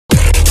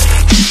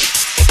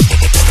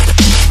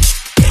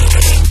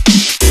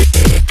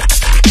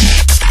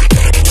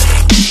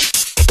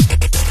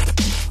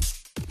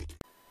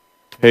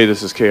Hey,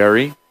 this is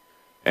KRE,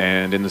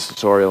 and in this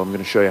tutorial I'm going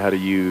to show you how to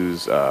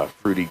use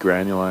Fruity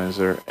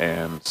Granulizer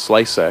and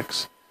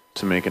Slicex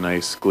to make a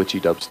nice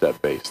glitchy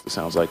dubstep bass that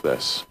sounds like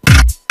this.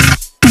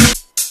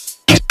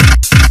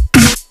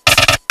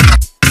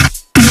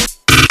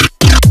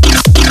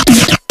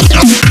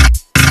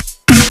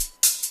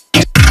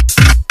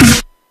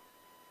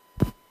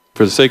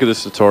 For the sake of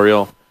this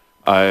tutorial,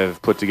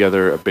 I've put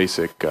together a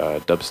basic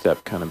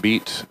dubstep kind of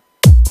beat.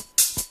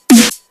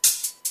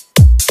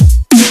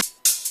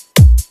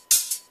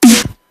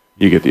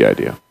 You get the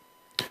idea.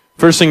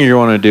 First thing you're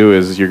going to want to do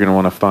is you're going to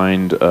want to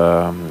find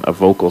a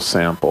vocal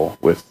sample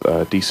with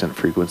a decent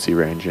frequency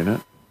range in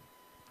it.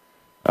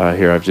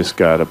 Here I've just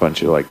got a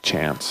bunch of like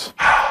chants.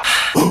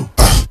 That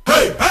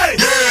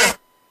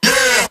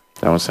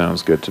one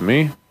sounds good to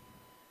me.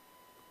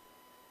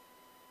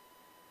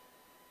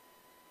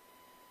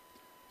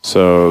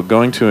 So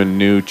going to a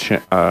new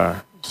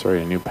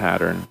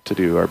pattern to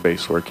do our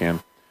bass work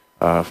in.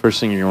 First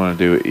thing you want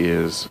to do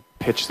is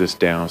pitch this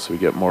down so we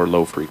get more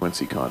low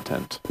frequency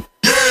content.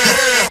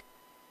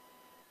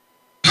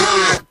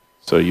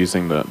 So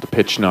using the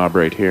pitch knob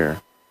right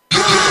here.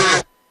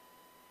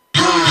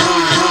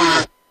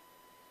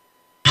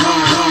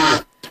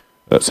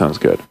 That sounds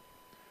good.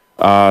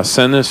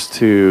 Send this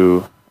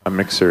to a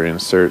mixer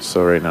insert.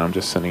 So right now I'm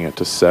just sending it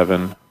to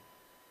 7.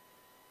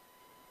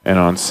 And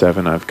on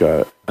 7 I've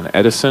got an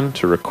Edison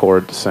to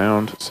record the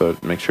sound. So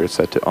make sure it's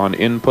set to on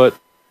input.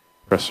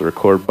 Press the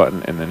record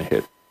button and then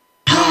hit.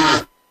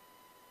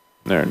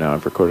 There, now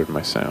I've recorded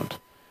my sound.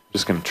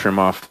 Just going to trim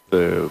off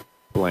the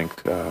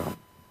blank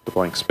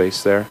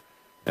space there.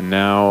 And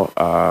now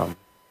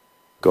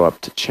go up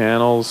to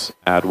channels,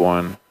 add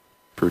one,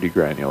 Fruity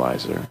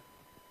Granulizer.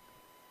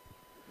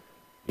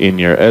 In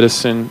your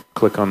Edison,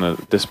 click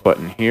on this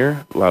button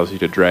here. Allows you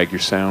to drag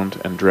your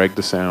sound and drag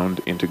the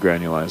sound into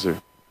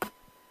Granulizer.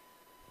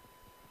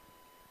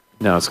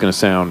 Now it's going to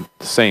sound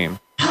the same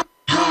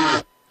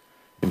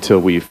until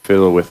we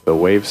fiddle with the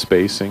wave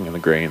spacing and the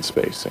grain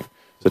spacing.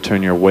 So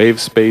turn your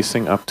wave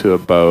spacing up to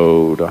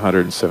about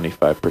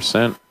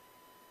 175%.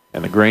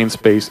 And the grain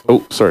space,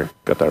 oh, sorry,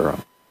 got that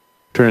wrong.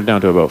 Turn it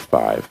down to about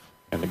 5.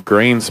 And the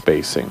grain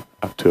spacing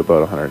up to about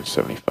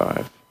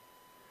 175.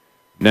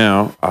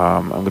 Now,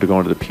 I'm going to go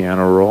into the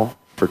piano roll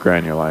for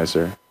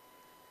Granulizer.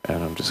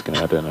 And I'm just going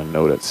to add in a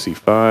note at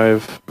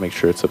C5. Make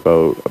sure it's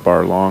about a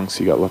bar long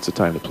so you got lots of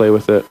time to play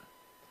with it.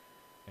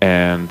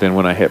 And then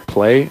when I hit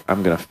play,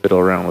 I'm going to fiddle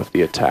around with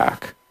the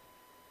attack.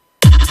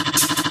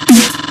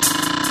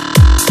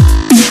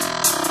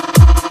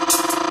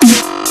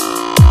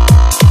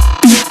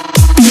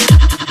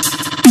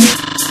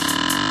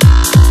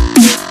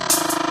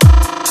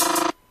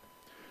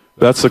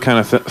 That's the kind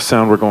of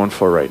sound we're going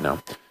for right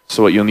now.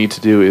 So what you'll need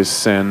to do is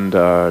send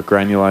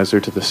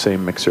Granulizer to the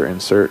same mixer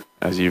insert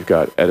as you've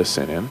got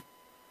Edison in.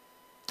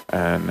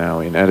 And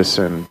now in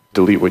Edison,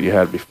 delete what you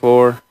had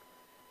before,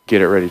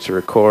 get it ready to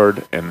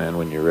record, and then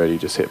when you're ready,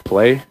 just hit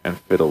play and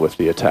fiddle with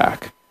the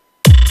attack.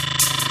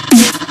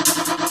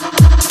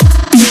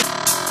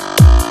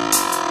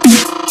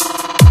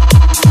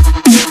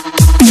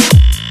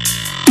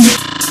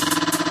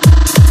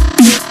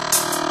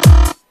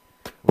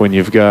 When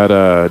you've got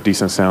a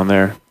decent sound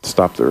there,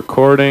 stop the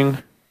recording,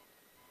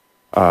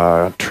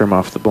 trim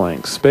off the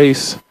blank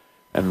space,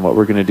 and what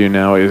we're going to do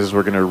now is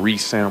we're going to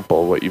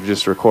resample what you've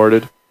just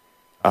recorded.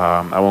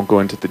 I won't go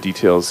into the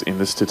details in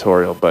this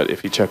tutorial, but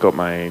if you check out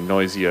my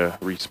Noisia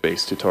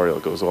respace tutorial,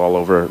 it goes all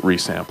over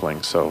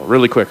resampling. So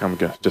really quick, I'm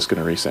just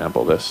going to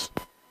resample this.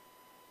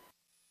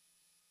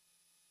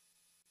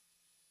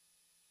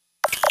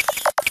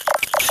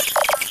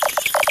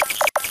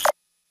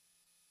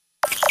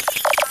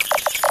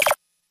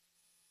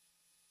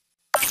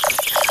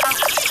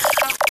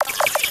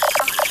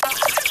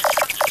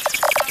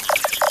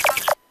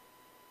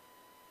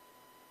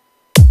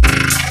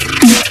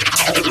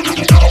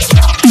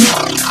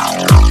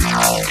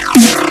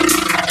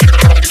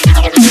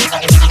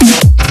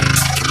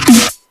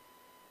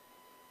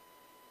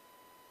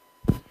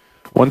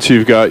 Once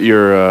you've got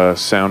your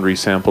sound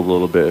resampled a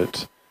little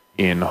bit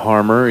in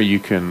Harmor,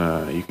 you can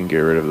get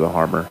rid of the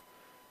Harmor,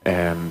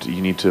 and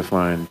you need to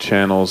find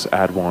channels,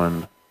 add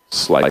one,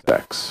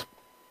 Slicex.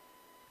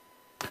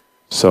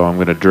 So I'm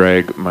going to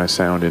drag my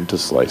sound into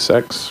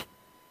Slicex.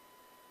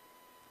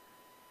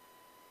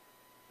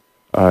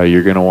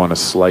 You're going to want to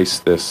slice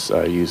this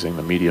using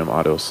the medium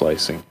auto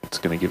slicing. It's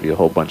going to give you a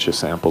whole bunch of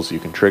samples you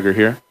can trigger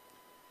here.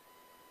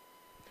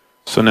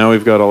 So now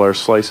we've got all our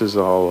slices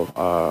all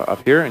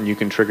up here, and you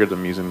can trigger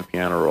them using the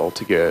piano roll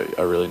to get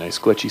a really nice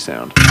glitchy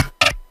sound.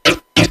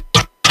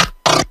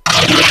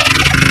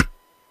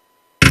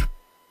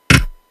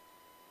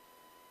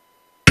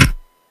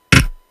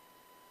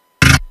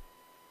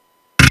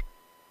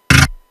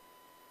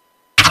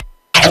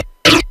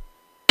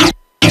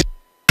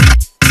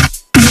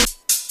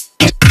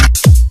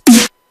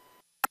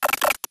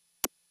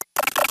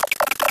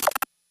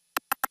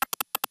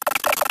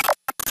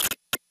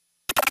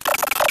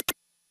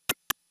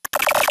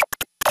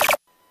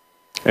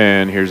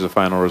 And here's the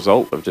final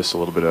result of just a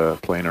little bit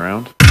of playing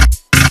around.